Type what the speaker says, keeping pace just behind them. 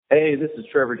Hey, this is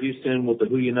Trevor Houston with the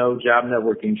Who You Know Job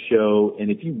Networking Show.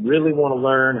 And if you really want to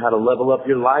learn how to level up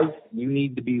your life, you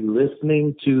need to be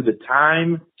listening to the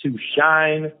Time to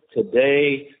Shine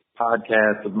Today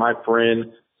podcast with my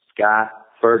friend, Scott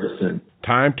Ferguson.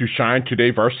 Time to Shine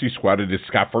Today Varsity Squad. It is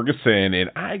Scott Ferguson, and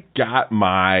I got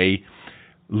my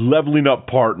leveling up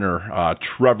partner,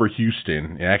 Trevor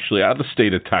Houston, actually out of the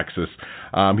state of Texas.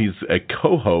 He's a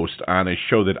co-host on a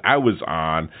show that I was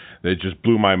on that just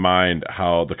blew my mind,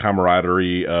 how the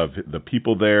camaraderie of the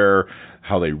people there,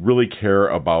 how they really care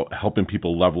about helping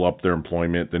people level up their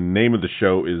employment. The name of the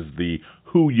show is the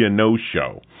Who You Know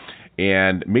Show.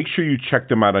 And make sure you check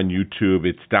them out on YouTube.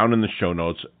 It's down in the show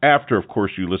notes after, of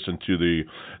course, you listen to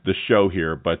the show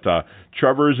here. But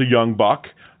Trevor is a young buck,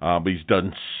 but he's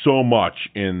done so much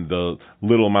in the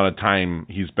little amount of time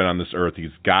he's been on this earth. He's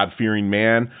a God-fearing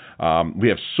man. We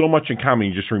have so much in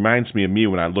common. He just reminds me of me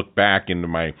when I look back into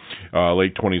my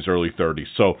late 20s, early 30s.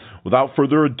 So without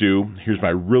further ado, here's my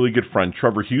really good friend,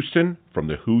 Trevor Houston from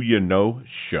the Who You Know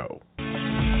Show.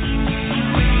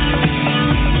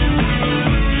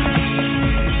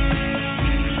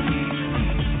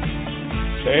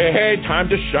 Hey, time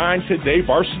to shine today,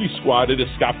 Varsity Squad. It is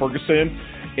Scott Ferguson,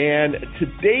 and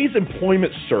today's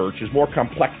employment search is more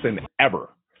complex than ever.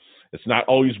 It's not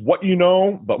always what you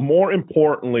know, but more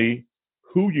importantly,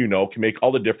 who you know can make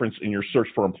all the difference in your search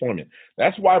for employment.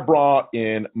 That's why I brought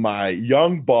in my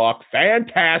young buck,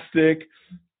 fantastic,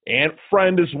 and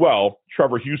friend as well,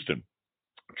 Trevor Houston.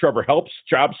 Trevor helps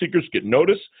job seekers get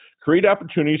noticed, create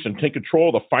opportunities, and take control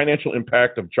of the financial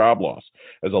impact of job loss.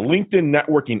 As a LinkedIn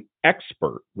networking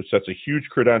expert, which that's a huge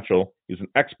credential, he's an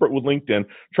expert with LinkedIn,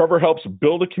 Trevor helps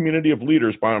build a community of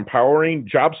leaders by empowering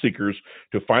job seekers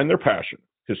to find their passion.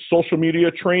 His social media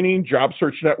training, job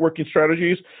search networking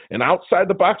strategies, and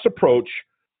outside-the-box approach,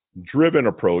 driven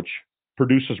approach,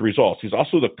 produces results. He's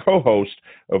also the co-host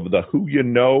of the Who You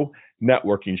Know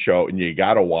networking show, and you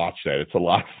got to watch that. It's a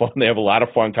lot of fun. They have a lot of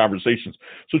fun conversations.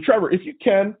 So, Trevor, if you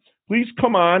can, please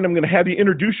come on. I'm going to have you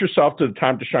introduce yourself to the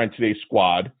Time to Shine Today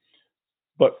squad.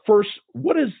 But first,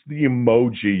 what is the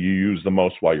emoji you use the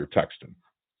most while you're texting?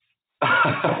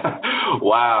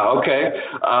 Wow. Okay.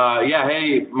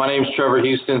 Hey, my name's Trevor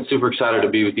Houston. Super excited to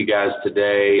be with you guys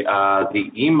today.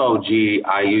 The emoji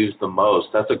I use the most,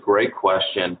 that's a great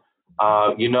question.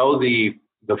 You know, the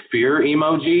fear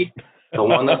emoji, the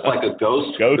one that's like a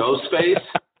ghost face.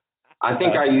 I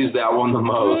think I use that one the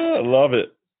most. I love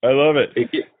it.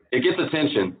 It gets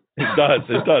attention.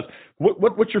 It does.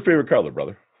 What's your favorite color,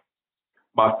 brother?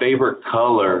 My favorite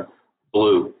color,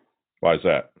 blue. Why is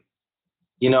that?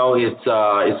 You know, it's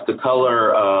the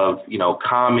color of, you know,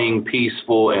 calming,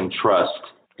 peaceful, and trust.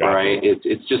 Gotcha. Right?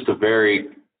 It's just a very,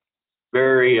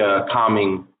 very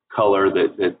calming color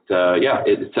that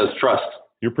it says trust.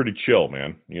 You're pretty chill,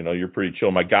 man. You know, you're pretty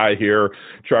chill. My guy here,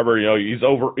 Trevor, you know, he's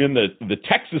over in the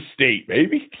Texas state,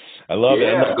 baby. I love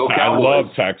it. Go Cowboys. I love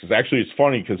Texas. Actually, it's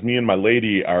funny because me and my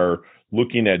lady are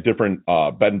looking at different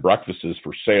bed and breakfasts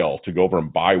for sale to go over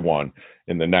and buy one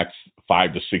in the next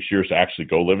 5 to 6 years to actually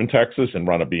go live in Texas and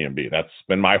run a B&B. That's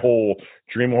been my whole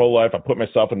dream, my whole life. I put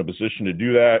myself in a position to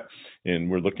do that, and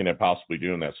we're looking at possibly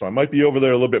doing that. So I might be over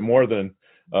there a little bit more than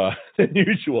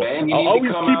usual. Man, you need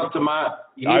to come out to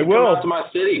my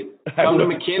city. Come to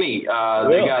McKinney.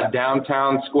 They got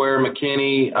downtown square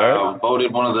McKinney,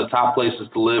 voted one of the top places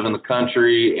to live in the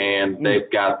country, and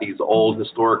they've got these old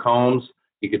historic homes.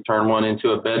 You could turn one into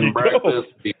a bed and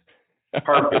breakfast. Be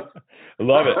perfect. I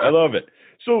love it.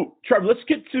 So, Trevor, let's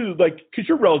get to, because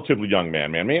you're a relatively young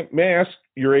man. May I ask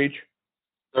your age?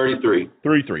 33.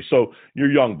 So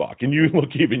you're young, buck, and you look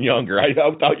even younger. I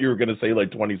thought you were going to say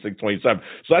like 26, 27.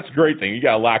 So that's a great thing. You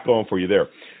got a lot going for you there.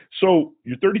 So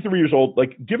you're 33 years old.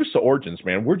 Give us the origins,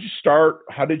 man. Where'd you start?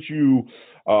 How did you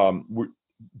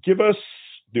give us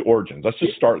the origins? Let's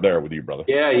just start there with you, brother.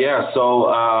 Yeah. So,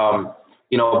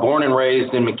 born and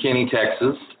raised in McKinney,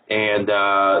 Texas, and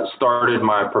started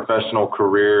my professional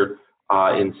career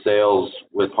in sales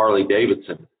with Harley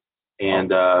Davidson.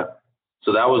 And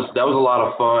so that was a lot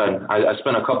of fun. I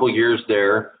spent a couple years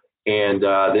there, and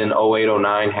then 08,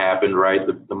 09 happened, right?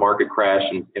 The market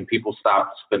crashed, and people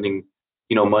stopped spending,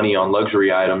 money on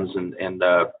luxury items, and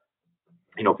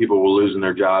people were losing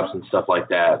their jobs and stuff like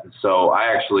that. And so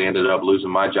I actually ended up losing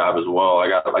my job as well. I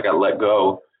got let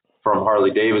go from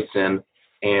Harley Davidson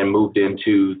and moved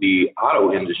into the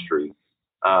auto industry.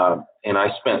 And I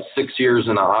spent 6 years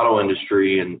in the auto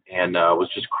industry and was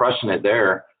just crushing it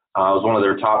there. I was one of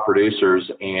their top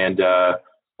producers, and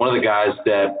one of the guys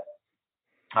that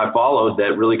I followed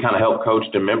that really kind of helped coach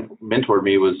and mentored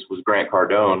me was Grant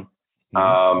Cardone.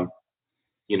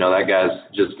 that guy's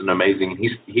just an amazing.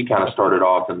 He kind of started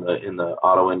off in the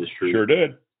auto industry. Sure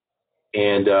did.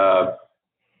 And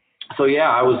so yeah,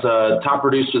 I was a top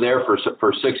producer there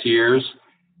for 6 years,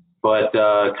 but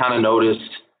kind of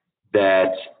noticed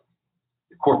that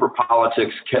corporate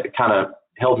politics kind of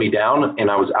held me down, and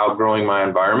I was outgrowing my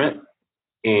environment.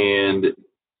 And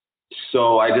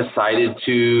so I decided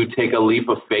to take a leap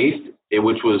of faith,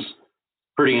 which was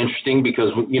pretty interesting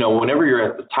because, whenever you're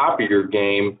at the top of your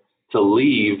game, to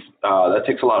leave, that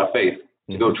takes a lot of faith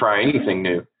to go try anything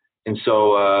new. And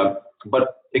so,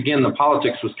 but again, the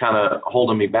politics was kind of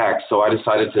holding me back. So I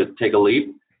decided to take a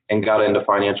leap and got into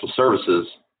financial services.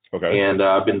 Okay. And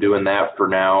I've been doing that for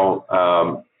now.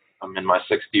 I'm in my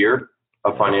 6th year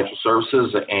of financial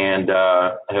services, and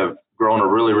have grown a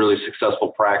really, really successful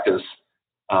practice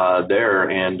there.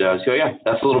 And so, yeah,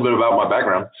 that's a little bit about my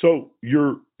background. So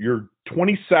you're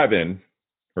 27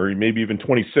 or maybe even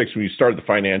 26 when you started the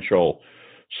financial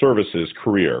services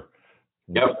career.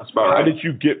 Yep, that's about right. How did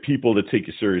you get people to take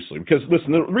you seriously? Because,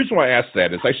 listen, the reason why I asked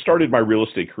that is I started my real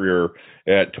estate career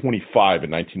at 25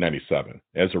 in 1997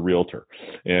 as a realtor.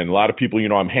 And a lot of people,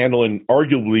 I'm handling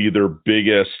arguably their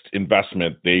biggest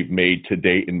investment they've made to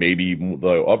date and maybe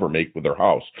they'll ever make with their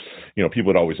house. People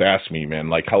would always ask me, man,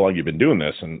 like, how long have you been doing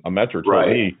this? And a mentor told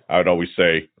me, I would always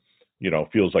say,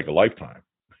 feels like a lifetime.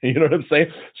 You know what I'm saying?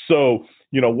 So,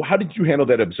 how did you handle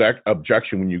that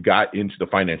objection when you got into the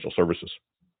financial services?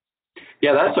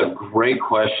 Yeah, that's a great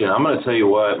question. I'm going to tell you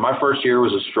what, my first year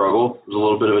was a struggle. It was a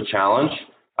little bit of a challenge,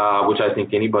 which I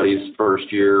think anybody's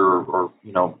first year or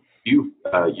few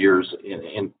years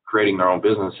in creating their own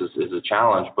business is a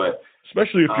challenge. But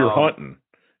especially if you're hunting,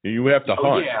 you have to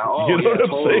hunt. Yeah, what I'm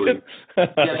totally. saying?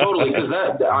 Yeah, totally. Because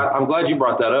I'm glad you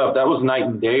brought that up. That was night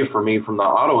and day for me from the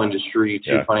auto industry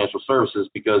to financial services,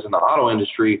 because in the auto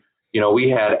industry, we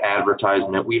had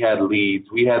advertisement, we had leads,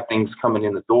 we had things coming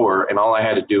in the door, and all I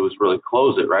had to do was really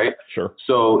close it, right? Sure.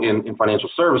 So in financial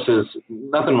services,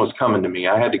 nothing was coming to me.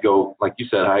 I had to go, like you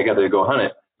said, I got to go hunt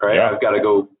it, right? Yeah. I've got to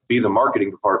go be the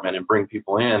marketing department and bring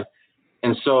people in.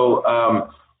 And so,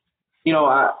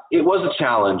 it was a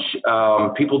challenge.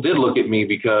 People did look at me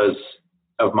because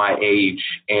of my age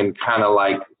and kind of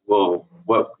like, well,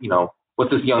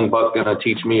 what's this young buck going to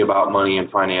teach me about money and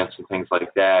finance and things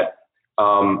like that?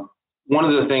 One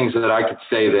of the things that I could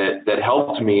say that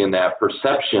helped me in that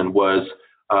perception was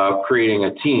creating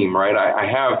a team, right? I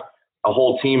have a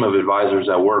whole team of advisors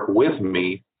that work with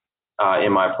me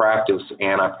in my practice,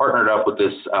 and I partnered up with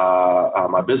this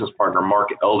my business partner, Mark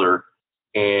Elder,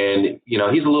 and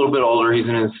he's a little bit older. He's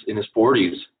in his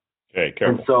 40s. Okay,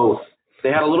 careful. And so they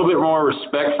had a little bit more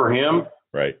respect for him.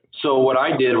 Right. So what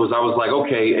I did was I was like,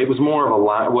 okay, it was more of a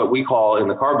line, what we call in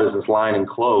the car business line and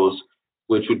close,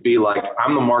 which would be like,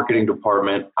 I'm the marketing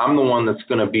department. I'm the one that's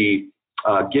going to be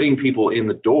getting people in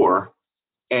the door.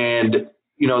 And,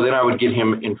 then I would get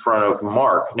him in front of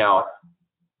Mark. Now,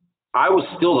 I was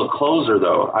still the closer,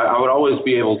 though. I would always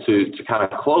be able to kind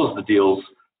of close the deals.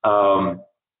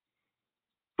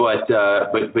 But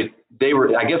they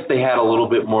were, I guess they had a little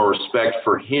bit more respect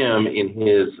for him in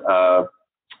his,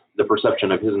 the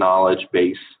perception of his knowledge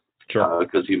base,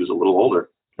 because he was a little older.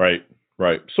 Right.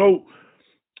 So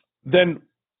then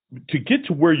to get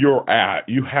to where you're at,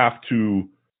 you have to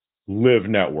live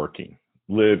networking,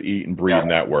 live, eat, and breathe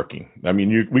networking. I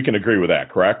mean, we can agree with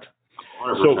that, correct?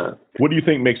 100%. So what do you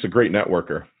think makes a great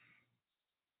networker?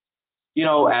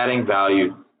 Adding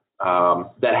value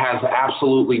that has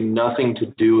absolutely nothing to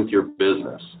do with your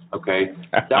business, okay?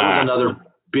 That was another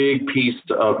big piece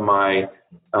of my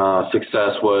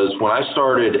success was when I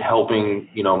started helping,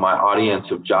 my audience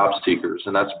of job seekers,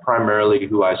 and that's primarily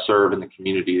who I serve in the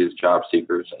community is job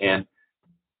seekers. And,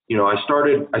 I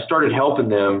started helping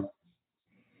them.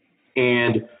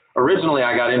 And originally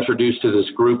I got introduced to this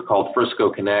group called Frisco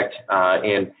Connect.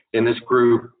 And in this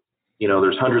group,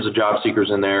 there's hundreds of job seekers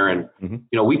in there. And,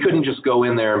 we couldn't just go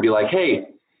in there and be like, hey,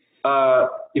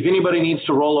 if anybody needs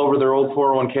to roll over their old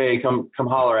 401k, come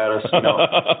holler at us,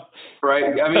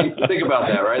 right? I mean, think about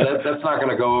that, right? That's not going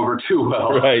to go over too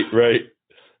well. Right.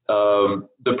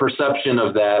 The perception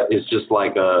of that is just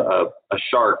like a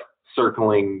shark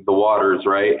circling the waters,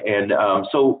 right? And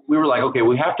so we were like, okay,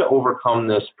 we have to overcome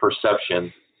this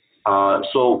perception.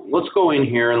 So let's go in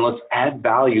here and let's add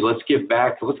value. Let's give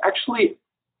back. Let's actually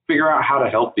figure out how to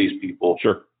help these people.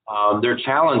 Sure. Their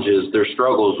challenges, their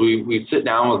struggles. We'd sit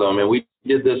down with them, and we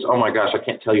did this. Oh my gosh, I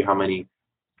can't tell you how many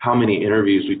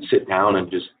interviews we'd sit down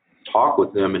and just talk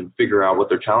with them and figure out what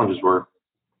their challenges were.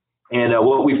 And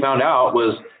what we found out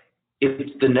was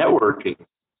it's the networking.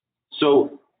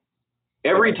 So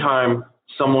every time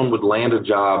someone would land a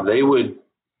job, they would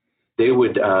they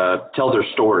would tell their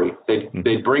story.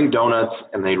 They'd bring donuts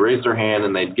and they'd raise their hand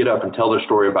and they'd get up and tell their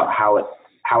story about how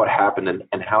it happened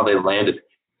and how they landed.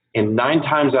 And 9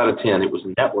 times out of 10, it was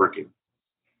networking.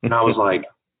 And I was like,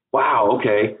 wow,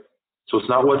 okay. So it's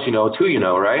not what you know, it's who you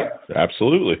know, right?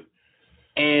 Absolutely.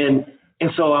 And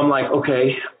so I'm like,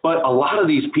 okay, but a lot of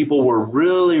these people were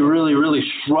really, really, really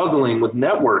struggling with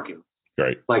networking.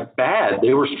 Right. Like bad.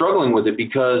 They were struggling with it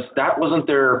because that wasn't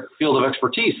their field of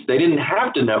expertise. They didn't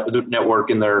have to network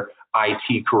in their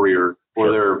IT career or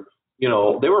Sure.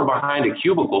 they were behind a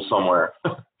cubicle somewhere.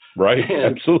 Right.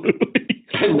 Absolutely.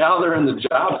 And now they're in the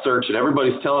job search and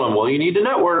everybody's telling them, well, you need to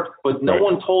network, but no Right.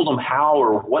 one told them how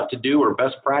or what to do or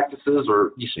best practices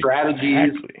or strategies.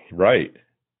 Exactly. Right.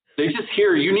 They just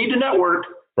hear you need to network.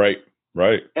 Right.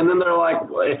 Right. And then they're like,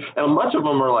 and much of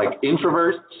them are like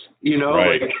introverts,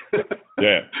 Right. like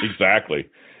Yeah, exactly.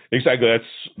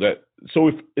 That.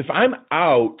 So if I'm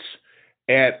out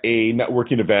at a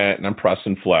networking event and I'm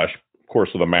pressing flesh, of course,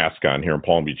 with a mask on here in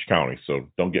Palm Beach County, so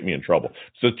don't get me in trouble.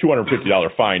 It's a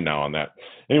 $250 fine now on that.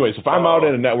 Anyways, if I'm out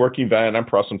at a networking event, I'm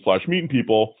pressing flesh, meeting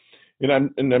people, and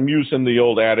I'm using the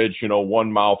old adage,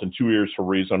 1 mouth and 2 ears for a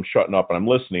reason. I'm shutting up and I'm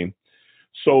listening.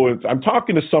 So if I'm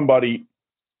talking to somebody,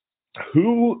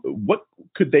 what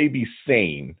could they be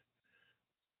saying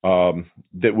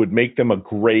that would make them a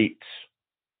great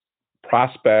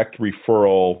prospect,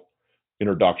 referral,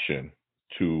 introduction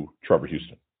to Trevor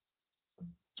Houston?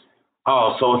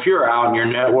 Oh, so if you're out and you're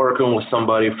networking with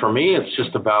somebody, for me, it's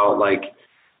just about like,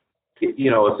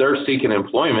 if they're seeking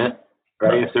employment,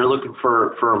 right? If they're looking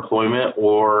for employment,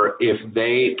 or if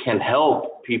they can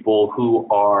help people who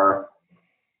are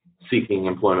seeking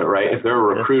employment, right? If they're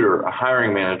a recruiter, a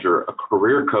hiring manager, a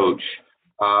career coach,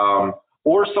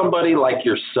 or somebody like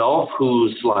yourself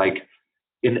who's like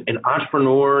an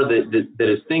entrepreneur that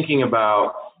is thinking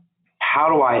about how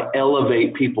do I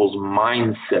elevate people's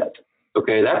mindset?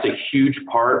 Okay, that's a huge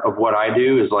part of what I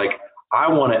do is like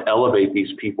I want to elevate these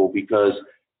people because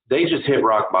they just hit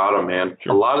rock bottom, man.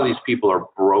 Sure. A lot of these people are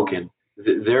broken.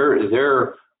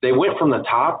 They went from the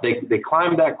top, they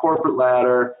climbed that corporate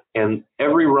ladder, and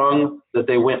every rung that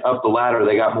they went up the ladder,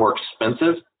 they got more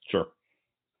expensive. Sure.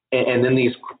 And then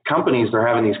these companies, they're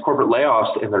having these corporate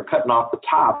layoffs and they're cutting off the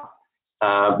top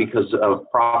because of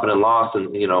profit and loss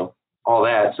and, all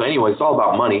that. So anyway, it's all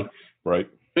about money. Right.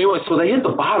 But anyway, so they hit the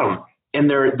bottom and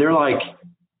they're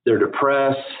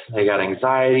depressed. They got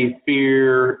anxiety,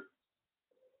 fear.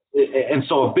 And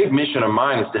so a big mission of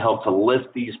mine is to help to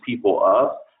lift these people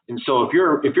up. And so if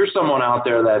you're someone out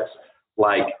there that's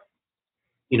like,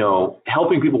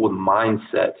 helping people with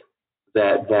mindset,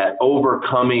 that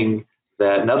overcoming,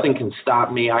 that nothing can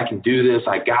stop me, I can do this,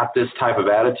 I got this type of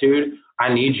attitude,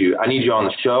 I need you. I need you on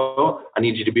the show. I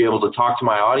need you to be able to talk to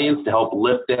my audience to help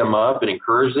lift them up and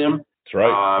encourage them. That's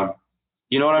right.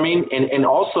 You know what I mean? And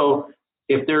also,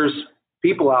 if there's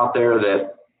people out there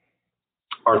that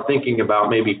are thinking about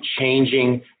maybe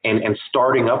changing and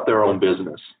starting up their own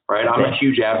business, right? I'm a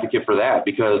huge advocate for that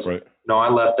because, I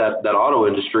left that auto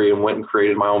industry and went and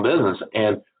created my own business.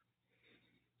 And,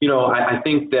 I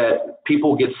think that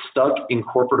people get stuck in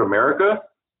corporate America.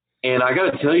 And I got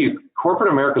to tell you,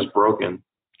 corporate America is broken.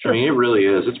 Sure. I mean, it really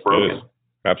is. It's broken. It is.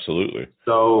 Absolutely.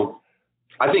 So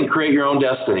I think create your own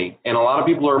destiny. And a lot of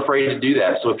people are afraid to do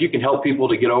that. So if you can help people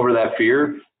to get over that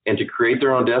fear and to create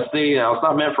their own destiny, now it's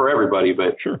not meant for everybody,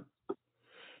 but sure.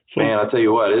 So, man, I'll tell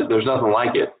you what, there's nothing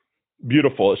like it.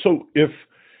 Beautiful. So if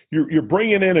you're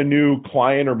bringing in a new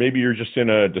client, or maybe you're just in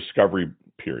a discovery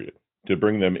period to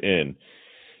bring them in,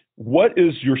 what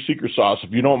is your secret sauce,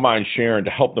 if you don't mind sharing, to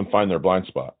help them find their blind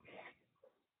spot?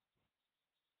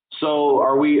 So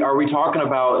are we talking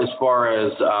about as far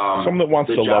as someone that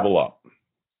wants to level up?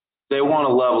 They want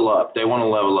to level up. They want to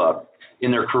level up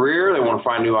in their career. They want to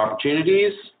find new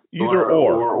opportunities. Either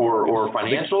or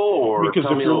financial, or because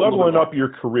if you're leveling up your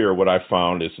career, what I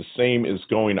found is the same as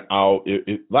going out.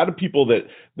 A lot of people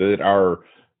that are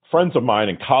friends of mine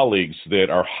and colleagues that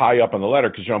are high up on the ladder,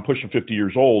 because I'm pushing 50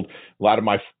 years old. A lot of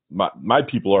my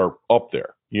people are up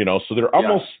there, so they're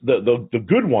almost the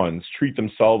good ones treat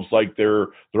themselves like they're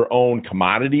their own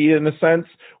commodity in a sense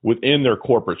within their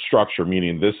corporate structure,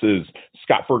 meaning this is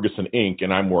Scott Ferguson Inc.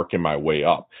 and I'm working my way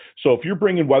up. So if you're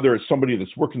bringing, whether it's somebody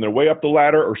that's working their way up the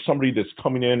ladder or somebody that's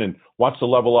coming in and wants to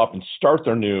level up and start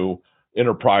their new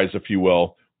enterprise, if you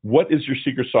will, what is your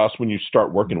secret sauce when you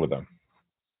start working with them?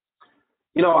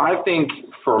 I think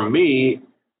for me,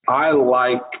 I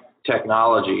like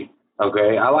technology.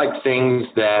 Okay. I like things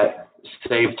that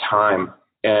save time,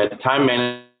 and time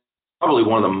management is probably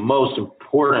one of the most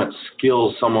important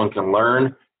skills someone can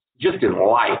learn just in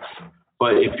life.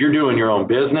 But if you're doing your own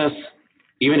business,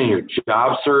 even in your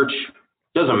job search,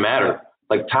 doesn't matter.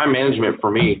 Like time management for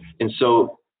me. And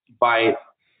so by,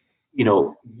 you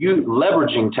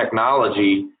leveraging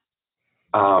technology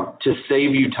to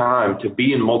save you time to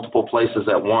be in multiple places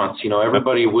at once.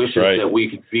 Everybody wishes that we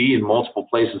could be in multiple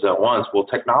places at once. Well,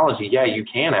 technology, you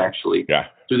can actually,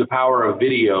 through the power of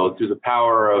video, through the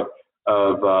power of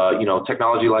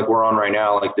technology like we're on right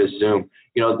now, like this Zoom.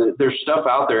 There's stuff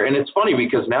out there, and it's funny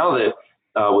because now that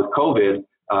with COVID,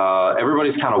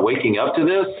 everybody's kind of waking up to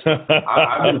this.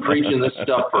 I've been preaching this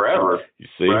stuff forever. You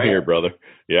see here, brother.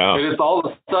 Yeah. And it's all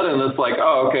of a sudden it's like,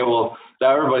 oh, okay, well,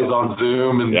 now everybody's on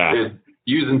Zoom and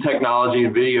using technology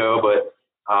and video. But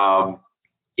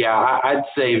I'd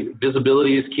say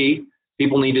visibility is key.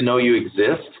 People need to know you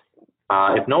exist.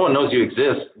 If no one knows you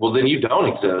exist, well, then you don't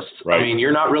exist. Right. I mean,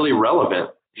 you're not really relevant.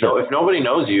 Sure. So if nobody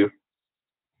knows you,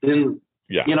 then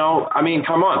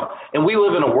come on. And we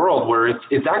live in a world where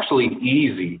it's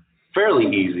actually fairly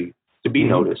easy to be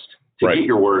noticed, to get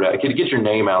your word out, to get your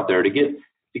name out there, to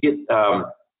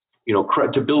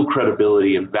build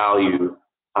credibility and value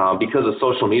because of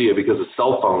social media, because of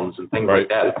cell phones and things like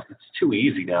that. It's too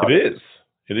easy now. It is.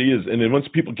 And then once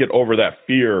people get over that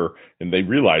fear and they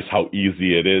realize how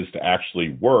easy it is to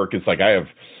actually work, it's like I have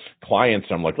clients,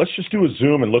 I'm like, let's just do a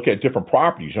Zoom and look at different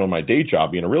properties. My day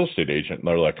job being a real estate agent, and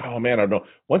they're like, oh man, I don't know.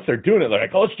 Once they're doing it, they're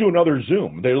like, oh, let's do another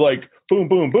Zoom. They're like, boom,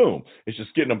 boom, boom. It's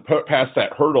just getting them past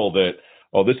that hurdle that,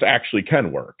 oh, this actually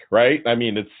can work, right? I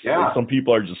mean, some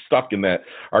people are just stuck in that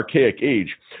archaic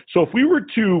age. So if we were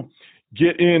to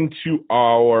get into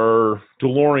our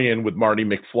DeLorean with Marty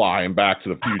McFly and Back to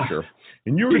the Future,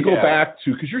 and you were to go back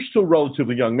to, because you're still a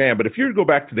relatively young man, but if you were to go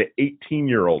back to the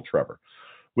 18-year-old Trevor,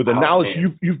 with the knowledge,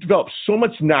 you've developed so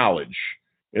much knowledge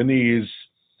in these,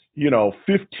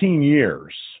 15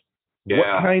 years. Yeah.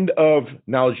 What kind of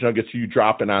knowledge nuggets are you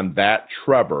dropping on that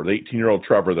Trevor, the 18-year-old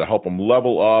Trevor, that help him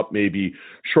level up, maybe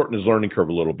shorten his learning curve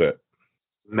a little bit?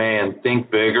 Man, think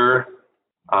bigger.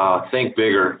 Think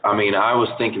bigger. I mean, I was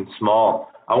thinking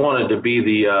small. I wanted to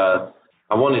be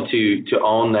I wanted to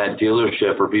own that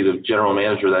dealership or be the general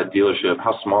manager of that dealership.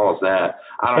 How small is that?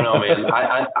 I don't know, man.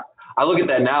 I look at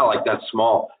that now like that's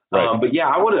small. Right. But yeah,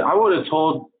 I would have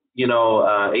told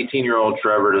 18-year-old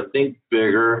Trevor to think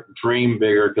bigger, dream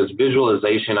bigger, because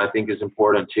visualization I think is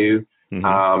important too.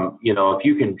 Mm-hmm. If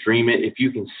you can dream it, if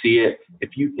you can see it,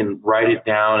 if you can write it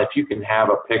down, if you can have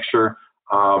a picture.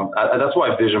 That's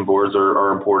why vision boards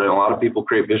are important. A lot of people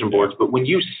create vision boards, but when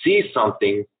you see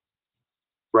something,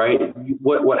 right,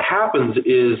 what happens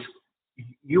is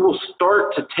you will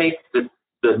start to take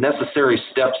the necessary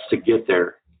steps to get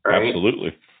there. Right?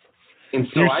 Absolutely. And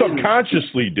so you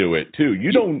subconsciously do it too.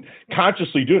 You don't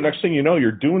consciously do it. Next thing you know,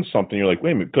 you're doing something. You're like,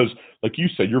 wait a minute, because like you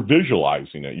said, you're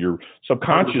visualizing it. Your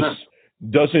subconscious 100%.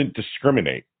 Doesn't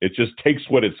discriminate. It just takes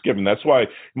what it's given. That's why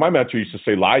my mentor used to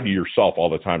say, lie to yourself all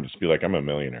the time. Just be like, I'm a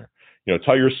millionaire.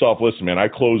 Tell yourself, listen, man, I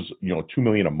close, $2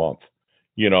 million a month,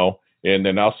 and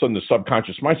then all of a sudden the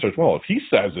subconscious mind says, well, if he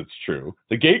says it's true,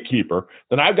 the gatekeeper,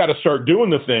 then I've got to start doing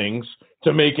the things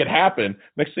to make it happen.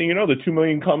 Next thing you know, the 2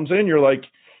 million comes in. You're like,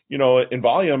 in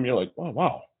volume, you're like, oh,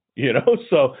 wow.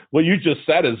 So what you just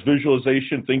said is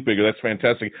visualization, think bigger. That's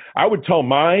fantastic. I would tell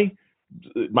my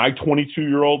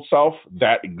 22-year-old self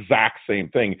that exact same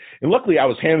thing. And luckily I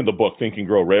was handed the book Think and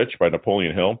Grow Rich by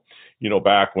Napoleon Hill,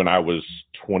 back when I was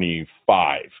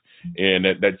 25. And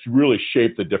that really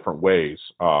shaped the different ways.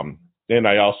 And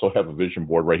I also have a vision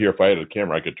board right here. If I had a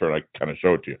camera, I could kind of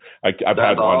show it to you. I've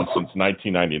had one since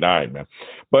 1999, man.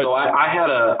 But so I had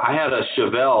a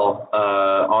Chevelle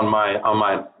on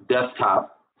my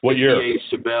desktop. What year? 68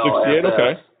 Chevelle. 68,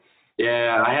 okay.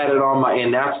 Yeah, I had it on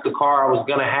and that's the car I was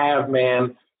gonna have,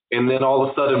 man. And then all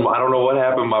of a sudden, I don't know what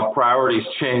happened. My priorities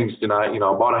changed, and I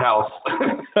bought a house.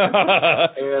 And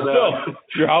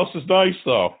your house is nice,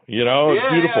 though.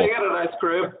 It's beautiful. Yeah, I got a nice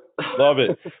crib. Love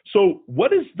it. So,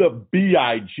 what is the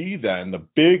BIG then? The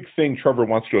big thing Trevor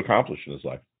wants to accomplish in his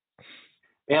life?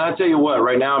 And I tell you what,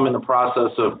 right now I'm in the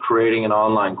process of creating an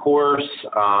online course.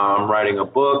 I'm writing a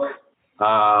book.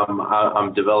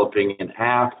 I'm developing an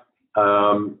app.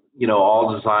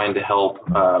 All designed to help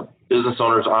business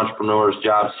owners, entrepreneurs,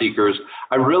 job seekers.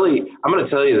 I'm going to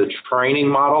tell you the training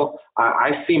model.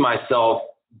 I see myself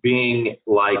being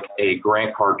like a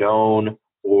Grant Cardone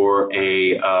or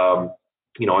a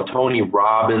Tony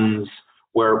Robbins,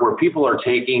 where people are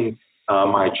taking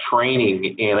my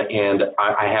training and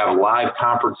I have live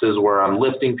conferences where I'm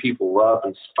lifting people up,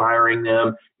 inspiring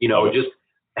them, just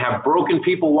have broken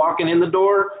people walking in the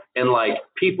door and like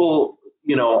people,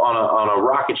 on a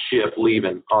rocket ship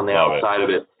leaving on the outside of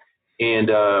it. And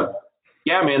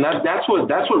Yeah, man, that's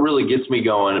what really gets me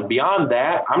going. And beyond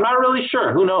that, I'm not really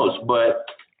sure. Who knows? But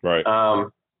right.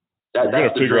 You're going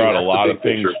to figure out a lot of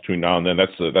things between now and then.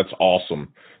 That's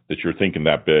awesome that you're thinking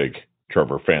that big,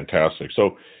 Trevor. Fantastic.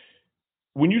 So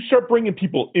when you start bringing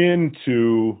people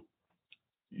into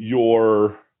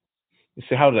your,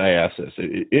 how did I ask this?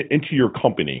 Into your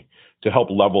company to help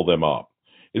level them up,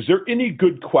 is there any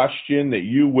good question that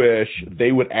you wish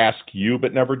they would ask you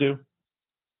but never do?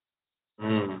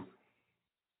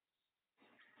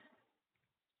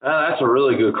 That's a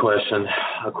really good question.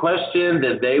 A question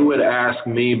that they would ask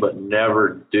me but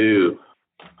never do.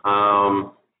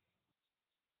 Man,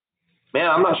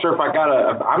 I'm not sure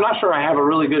I'm not sure I have a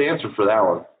really good answer for that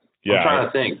one. Yeah, I'm trying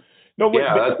to think. No,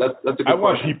 that's a good question. I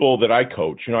want people that I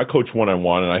coach. I coach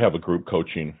one-on-one, and I have a group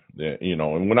coaching.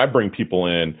 And when I bring people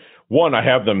in, one, I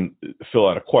have them fill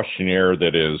out a questionnaire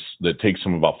that takes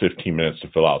them about 15 minutes to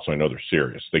fill out, so I know they're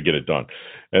serious. They get it done.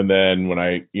 And then when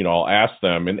I'll ask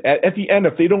them, and at the end,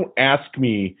 if they don't ask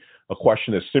me a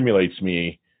question that stimulates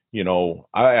me,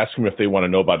 I ask them if they want to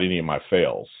know about any of my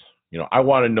fails. I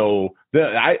want to know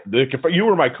that if you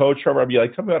were my coach, Trevor, I'd be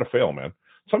like, tell me about a fail, man.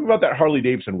 Tell me about that Harley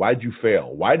Davidson. Why'd you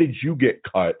fail? Why did you get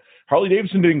cut? Harley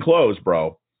Davidson didn't close,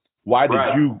 bro. Why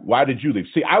did you leave?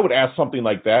 See, I would ask something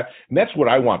like that, and that's what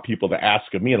I want people to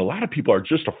ask of me. And a lot of people are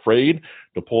just afraid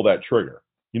to pull that trigger.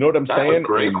 You know what I'm saying? That's a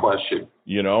great question.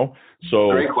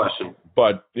 So great question.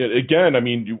 But again, I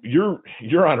mean,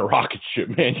 you're on a rocket ship,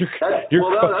 man.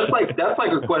 That's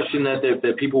like a question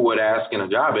that people would ask in a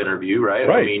job interview, right?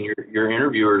 I mean, your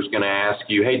interviewer is going to ask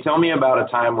you, hey, tell me about a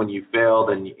time when you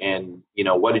failed and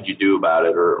what did you do about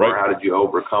it, or how did you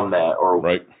overcome that, or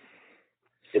right.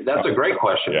 That's a great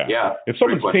question. Yeah. If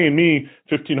someone's paying me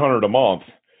 $1,500 a month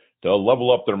to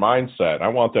level up their mindset, I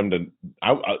want them to.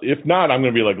 If not, I'm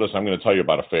going to be like, listen, I'm going to tell you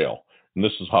about a fail. And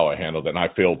this is how I handled it. And I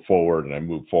failed forward and I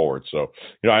moved forward. So,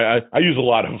 I use a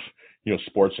lot of,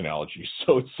 sports analogies.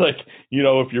 So it's like,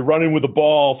 if you're running with a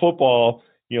ball, football,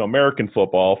 American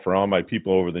football for all my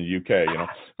people over in the UK,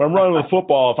 if I'm running with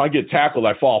football, if I get tackled,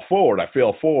 I fall forward, I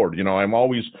fail forward. I'm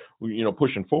always,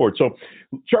 pushing forward. So,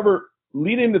 Trevor,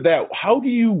 lead into that. How do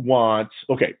you want,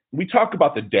 we talk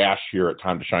about the dash here at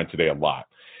Time to Shine today a lot.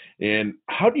 And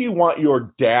how do you want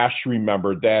your dash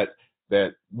remembered, that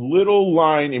little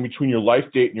line in between your life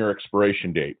date and your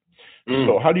expiration date?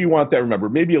 So how do you want that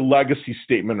remembered? Maybe a legacy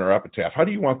statement or epitaph. How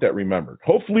do you want that remembered?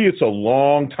 Hopefully it's a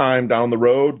long time down the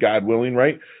road, God willing,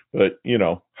 right? But,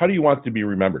 how do you want it to be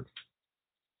remembered?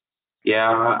 Yeah,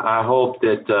 I hope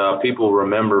that people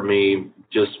remember me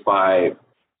just by,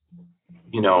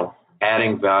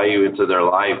 adding value into their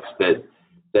life, that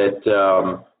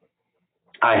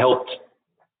I helped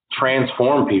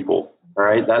transform people. All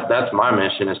right, that's my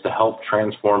mission, is to help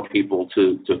transform people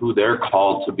to who they're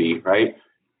called to be. Right,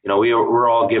 we're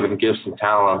all given gifts and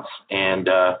talents, and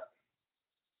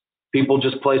people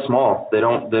just play small. They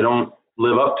don't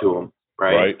live up to them.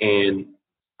 Right. And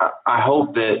I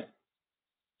hope that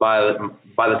by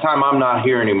the time I'm not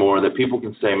here anymore, that people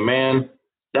can say, man,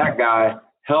 that guy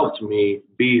helped me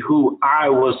be who I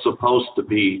was supposed to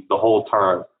be the whole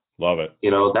time. Love it.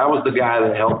 That was the guy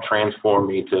that helped transform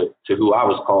me to who I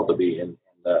was called to be. And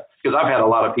because I've had a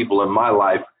lot of people in my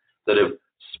life that have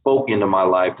spoken to my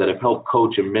life, that have helped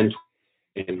coach and mentor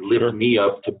and lift me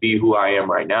up to be who I am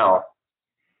right now.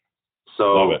 So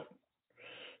love it.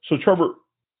 So Trevor,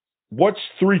 what's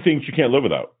 3 things you can't live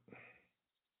without?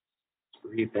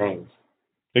 3 things.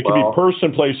 It can be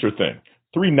person, place, or thing.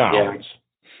 3 nouns.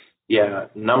 Yeah.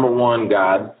 Number 1,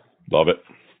 God. Love it.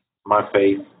 My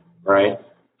faith, right?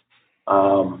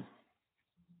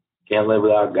 Can't live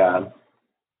without God.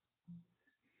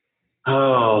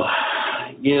 Oh,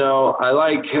 I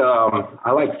like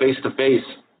face to face.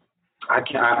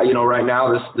 Right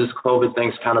now this COVID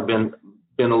thing's kind of been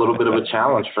a little bit of a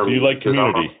challenge for me. You like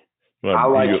community? I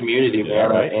like community, man,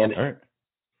 right. And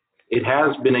it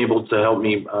has been able to help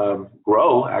me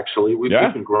grow. Actually, we've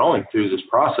been growing through this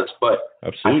process, but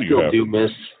absolutely, I still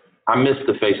miss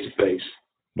the face to face.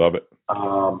 Love it.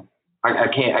 I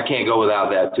can't go without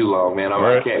that too long, man.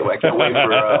 I can't wait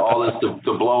for all this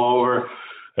to blow over.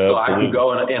 Absolutely. So I can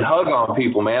go and hug on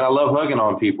people, man. I love hugging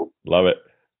on people. Love it.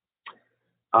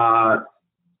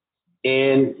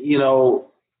 And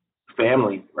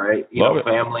family, right?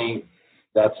 Family.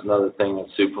 That's another thing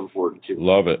that's super important too.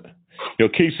 Love it.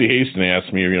 Casey Haston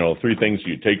asked me, 3 things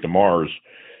you take to Mars.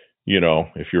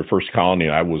 If you're first colony,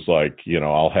 I was like,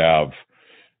 I'll have,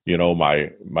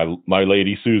 my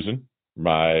lady Susan,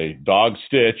 my dog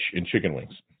Stitch, and chicken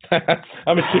wings.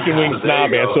 I'm a chicken wings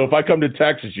snob, man. So if I come to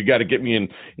Texas, you got to get me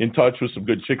in touch with some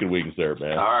good chicken wings there,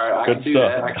 man. All right, I can do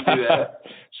that.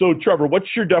 So, Trevor,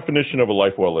 what's your definition of a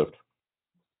life well lived?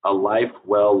 A life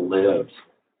well lived.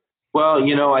 Well,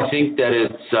 I think that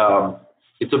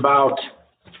it's about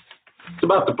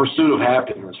the pursuit of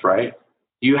happiness, right?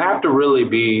 You have to really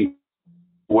be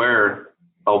aware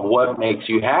of what makes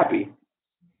you happy.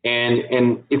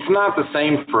 And it's not the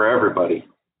same for everybody.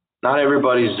 Not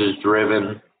everybody's just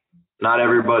driven. Not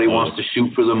everybody wants to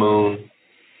shoot for the moon.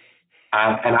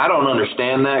 And I don't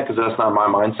understand that because that's not my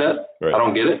mindset. Right. I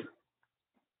don't get it.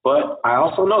 But I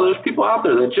also know there's people out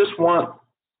there that just want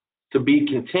to be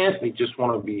content. They just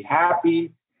want to be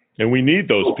happy. And we need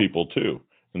those people too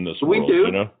in this world. We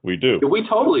do. We do. We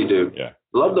totally do. Yeah.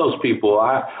 Love those people.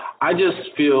 I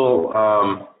just feel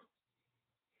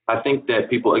I think that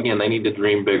people, again, they need to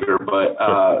dream bigger, but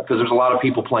because there's a lot of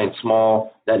people playing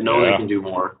small that know they can do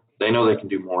more. They know they can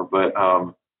do more, but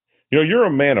you're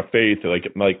a man of faith,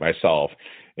 like myself,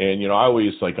 and I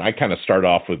always I kind of start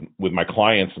off with my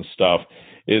clients and stuff.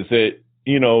 Is that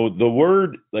the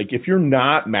word, if you're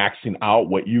not maxing out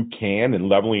what you can and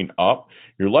leveling up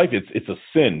your life, it's a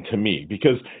sin to me,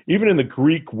 because even in the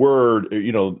Greek word,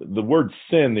 the word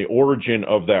sin, the origin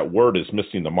of that word is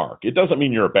missing the mark. It doesn't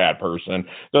mean you're a bad person.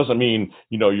 It doesn't mean,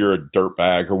 you're a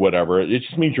dirtbag or whatever. It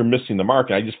just means you're missing the mark.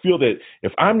 And I just feel that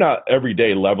if I'm not every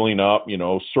day leveling up,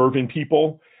 serving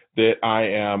people, that I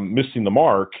am missing the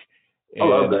mark. And, I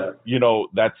love that.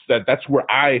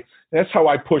 That's how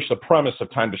I push the premise of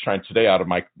Time to Shine Today out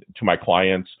to my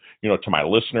clients, to my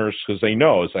listeners, because they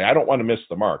know I don't want to miss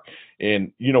the mark.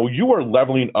 And, you are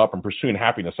leveling up and pursuing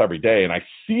happipiness every day. And I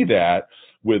see that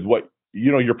with what,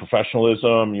 your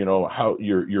professionalism, how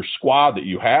your squad that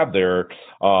you have there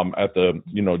at the,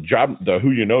 the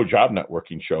Who You Know job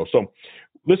networking show. So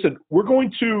listen, we're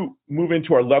going to move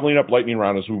into our leveling up lightning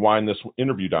round as we wind this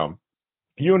interview down.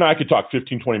 You and I could talk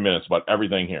 15, 20 minutes about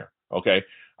everything here. Okay.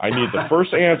 I need the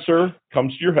first answer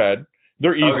comes to your head.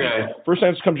 They're easy. Okay. First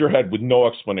answer comes to your head with no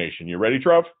explanation. You ready,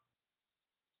 Trev?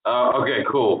 Okay,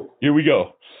 cool. Here we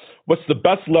go. What's the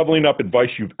best leveling up advice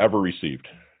you've ever received?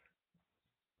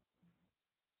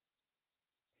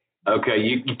 Okay,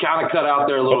 you kind of cut out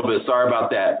there a little bit. Sorry about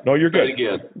that. No, you're good. Say it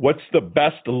again. What's the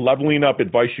best leveling up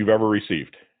advice you've ever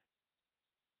received?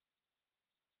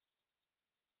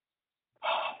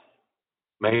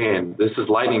 Man, this is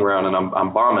lightning round, and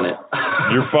I'm bombing it.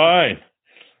 You're fine.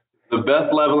 The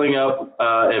best leveling up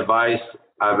advice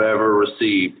I've ever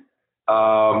received.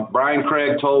 Brian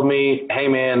Craig told me, "Hey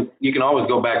man, you can always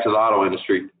go back to the auto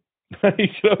industry." You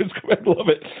can always go back. I love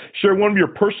it. Share one of your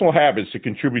personal habits that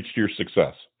contributes to your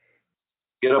success.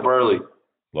 Get up early.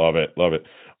 Love it. Love it.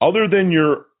 Other than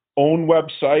your own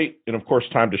website and of course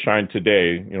Time to Shine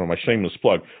Today, my shameless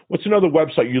plug. What's another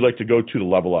website you'd like to go to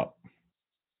level up?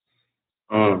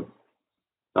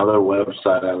 Another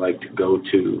website I like to go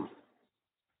to.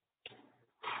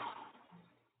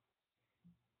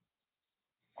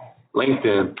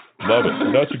 LinkedIn. Love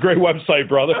it. That's a great website,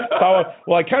 brother.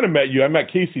 Well, I kind of met you. I met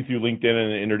Casey through LinkedIn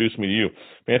and introduced me to you.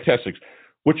 Fantastic.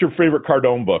 What's your favorite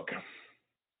Cardone book?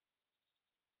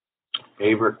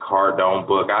 Favorite Cardone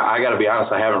book? I got to be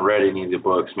honest. I haven't read any of the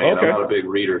books, man. Okay. I'm not a big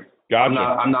reader. Gotcha.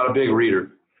 I'm not a big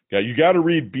reader. Yeah, you got to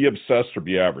read Be Obsessed or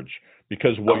Be Average,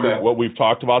 because what we've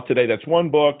talked about today, that's one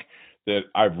book that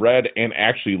I've read and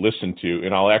actually listened to,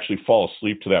 and I'll actually fall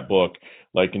asleep to that book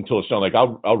until it's done.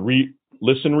 I'll read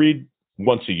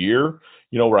once a year,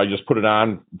 where I just put it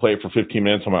on, play it for 15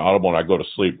 minutes on my Audible, and I go to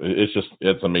sleep. It's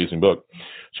an amazing book.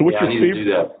 So what's your favorite? I need to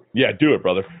do that. Yeah, do it,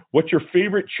 brother. What's your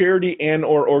favorite charity and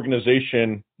or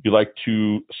organization you like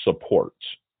to support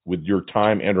with your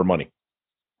time and or money?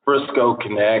 Frisco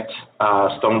Connect,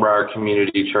 Stonebriar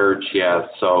Community Church. Yeah,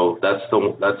 so that's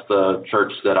the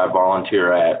church that I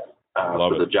volunteer at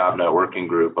for the job networking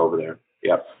group over there.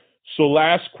 Yep. So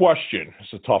last question.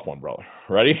 It's a tough one, brother.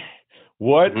 Ready?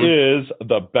 What is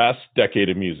the best decade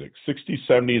of music? 60s,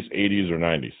 70s, 80s, or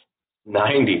 90s?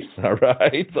 90s. All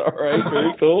right.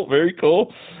 Very cool. Very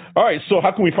cool. All right. So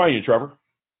how can we find you, Trevor?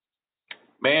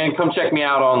 Man, come check me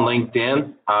out on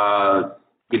LinkedIn.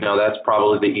 That's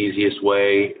probably the easiest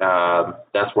way.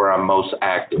 That's where I'm most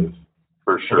active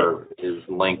for sure, is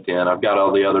LinkedIn. I've got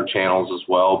all the other channels as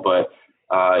well, but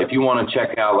if you want to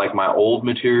check out my old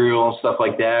material and stuff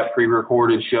like that,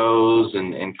 pre-recorded shows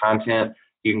and content,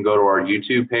 you can go to our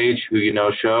YouTube page, Who You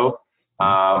Know Show.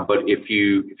 But if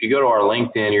you go to our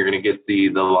LinkedIn, you're going to get the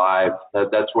live.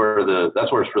 That's where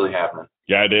it's really happening.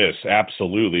 Yeah, it is.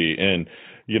 Absolutely. And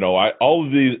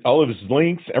all of his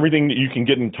links, everything that you can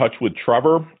get in touch with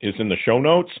Trevor is in the show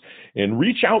notes. And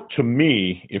reach out to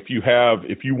me if you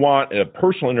want a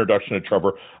personal introduction to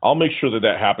Trevor. I'll make sure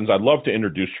that happens. I'd love to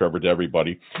introduce Trevor to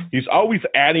everybody. He's always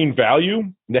adding value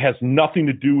that has nothing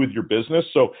to do with your business.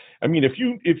 So, I mean, if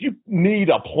you need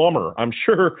a plumber, I'm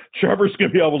sure Trevor's going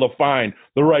to be able to find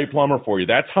the right plumber for you.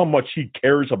 That's how much he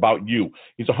cares about you.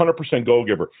 He's 100%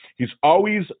 go-giver. He's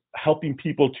always helping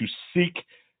people to seek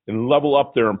and level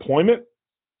up their employment.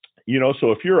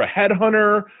 So if you're a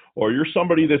headhunter or you're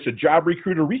somebody that's a job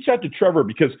recruiter, reach out to Trevor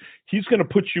because he's going to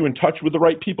put you in touch with the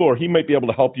right people, or he might be able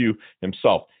to help you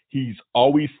himself. He's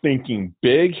always thinking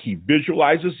big. He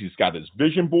visualizes. He's got his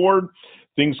vision board.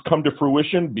 Things come to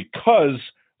fruition because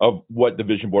of what the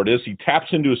vision board is. He taps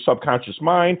into his subconscious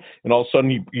mind, and all of a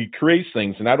sudden he creates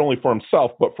things, and not only for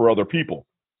himself, but for other people.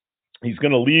 He's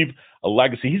going to leave a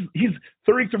legacy. He's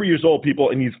 33 years old, people,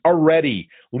 and he's already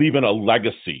leaving a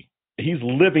legacy. He's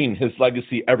living his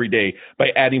legacy every day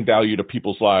by adding value to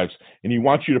people's lives. And he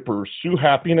wants you to pursue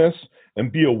happiness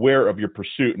and be aware of your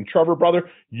pursuit. And Trevor, brother,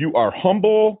 you are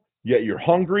humble, yet you're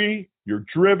hungry, you're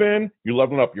driven, you're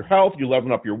leveling up your health, you're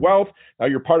leveling up your wealth. Now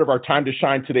you're part of our Time to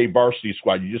Shine Today varsity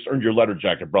squad. You just earned your letter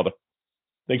jacket, brother.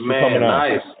 Thanks for coming on.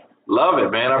 Nice. Love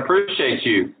it, man. I appreciate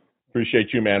you.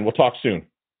 Appreciate you, man. We'll talk soon.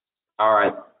 All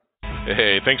right.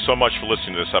 Hey, thanks so much for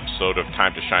listening to this episode of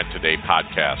Time to Shine Today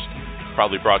podcast.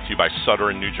 Proudly brought to you by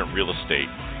Sutter & Nugent Real Estate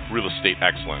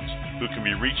Excellence, who can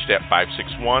be reached at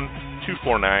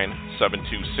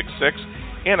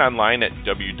 561-249-7266 and online at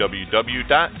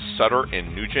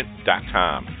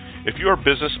www.sutterandnugent.com. If you are a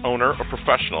business owner or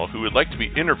professional who would like to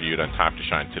be interviewed on Time to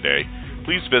Shine Today,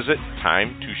 please visit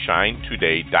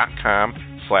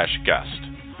timetoshinetoday.com/guest.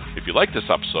 If you like this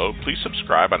episode, please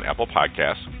subscribe on Apple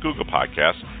Podcasts, Google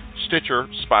Podcasts, Stitcher,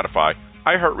 Spotify,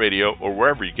 iHeartRadio, or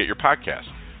wherever you get your podcasts.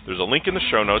 There's a link in the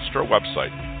show notes to our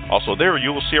website. Also there,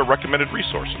 you will see our recommended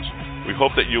resources. We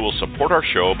hope that you will support our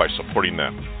show by supporting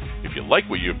them. If you like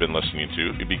what you've been listening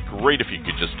to, it'd be great if you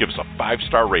could just give us a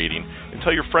 5-star rating and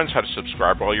tell your friends how to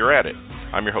subscribe while you're at it.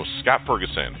 I'm your host, Scott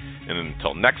Ferguson, and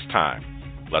until next time,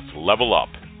 let's level up.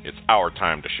 It's our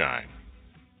time to shine.